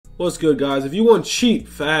What's good, guys? If you want cheap,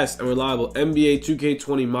 fast, and reliable NBA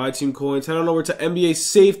 2K20 My Team coins, head on over to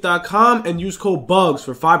NBASafe.com and use code BUGS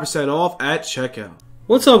for 5% off at checkout.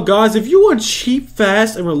 What's up, guys? If you want cheap,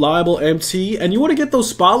 fast, and reliable MT, and you want to get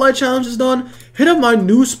those spotlight challenges done, hit up my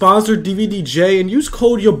new sponsor, DVDJ, and use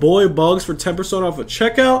code YOURBOYBUGS for 10% off at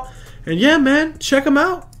checkout. And yeah, man, check them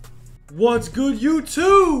out. What's good,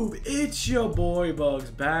 YouTube? It's your boy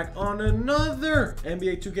Bugs back on another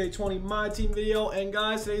NBA 2K20 My Team video. And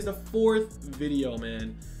guys, today's the fourth video,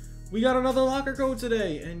 man. We got another locker code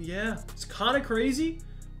today, and yeah, it's kind of crazy.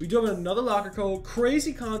 We do have another locker code.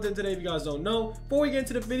 Crazy content today, if you guys don't know. Before we get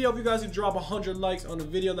into the video, if you guys can drop 100 likes on the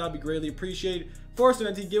video, that'd be greatly appreciated. For some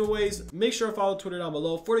NFT giveaways, make sure to follow Twitter down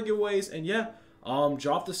below for the giveaways. And yeah,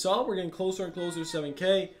 drop the sub. We're getting closer and closer to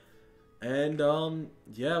 7K. And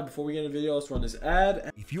yeah, before we get into the video, let's run this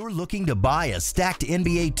ad. If you're looking to buy a stacked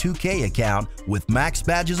NBA 2K account with max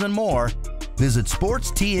badges and more, visit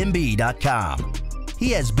sportstnb.com.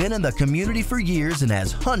 He has been in the community for years and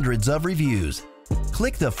has hundreds of reviews.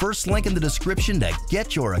 Click the first link in the description to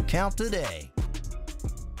get your account today.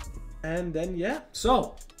 And then yeah,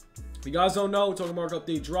 so if you guys don't know, Token Mark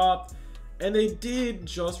update dropped, and they did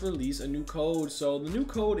just release a new code. So the new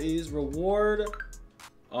code is reward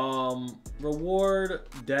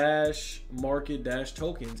dash market dash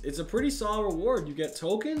tokens. It's a pretty solid reward. You get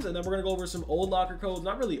tokens, and then we're gonna go over some old locker codes.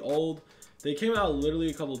 Not really old, they came out literally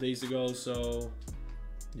a couple days ago, so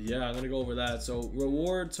yeah, I'm gonna go over that. So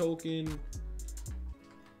reward tokens.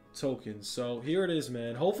 So here it is,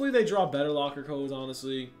 man. Hopefully they drop better locker codes,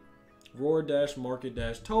 honestly. Reward dash market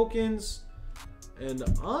dash tokens, and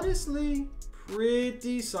honestly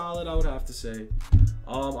pretty solid, I would have to say.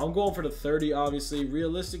 I'm going for the 30, obviously.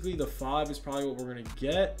 Realistically, the 5 is probably what we're going to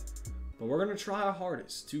get. But we're going to try our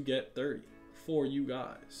hardest to get 30 for you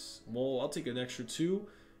guys. Well, I'll take an extra 2.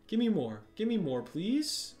 Give me more. Give me more,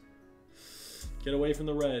 please. Get away from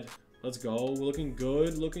the red. Let's go. We're looking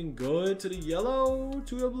good. Looking good. To the yellow.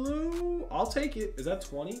 To the blue. I'll take it. Is that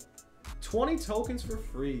 20? 20 tokens for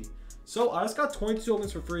free. So I just got 22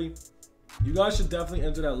 tokens for free. You guys should definitely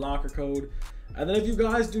enter that locker code. And then if you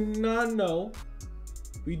guys do not know,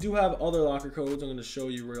 we do have other locker codes I'm going to show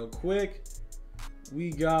you real quick.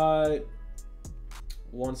 We got,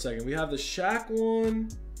 one second, we have the Shaq one.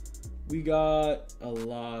 We got a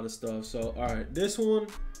lot of stuff. So, all right, this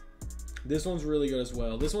one's really good as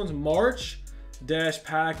well. This one's March dash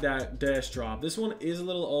pack dash drop. This one is a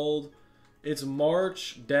little old. It's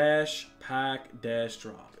March dash pack dash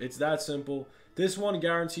drop. It's that simple. This one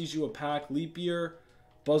guarantees you a pack leap year,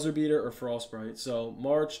 buzzer beater, or frostbite. So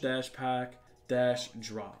March dash pack dash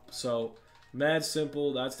drop. So mad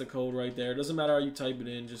simple. That's the code right there. Doesn't matter how you type it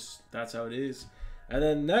in, just that's how it is. And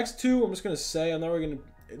then next two, I'm just gonna say, I'm not really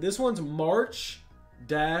gonna, this one's March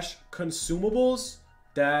dash consumables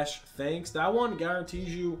dash thanks. That one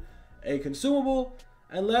guarantees you a consumable.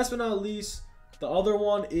 And last but not least, the other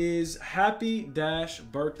one is happy dash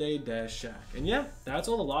birthday dash Shaq. And yeah, that's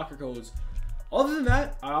all the locker codes. Other than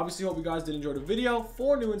that, I obviously hope you guys did enjoy the video.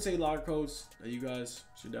 4 new insane locker codes that you guys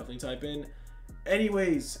should definitely type in.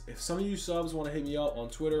 Anyways, if some of you subs want to hit me up on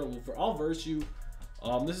Twitter, I'll verse you.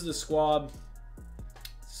 This is a squad.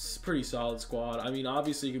 It's a pretty solid squad. I mean,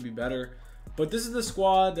 obviously it could be better, but this is the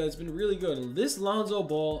squad that's been really good. And this Lonzo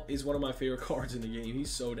Ball is one of my favorite cards in the game. He's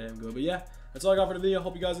so damn good. But yeah, that's all I got for the video.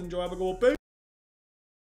 Hope you guys enjoy. Have a good one.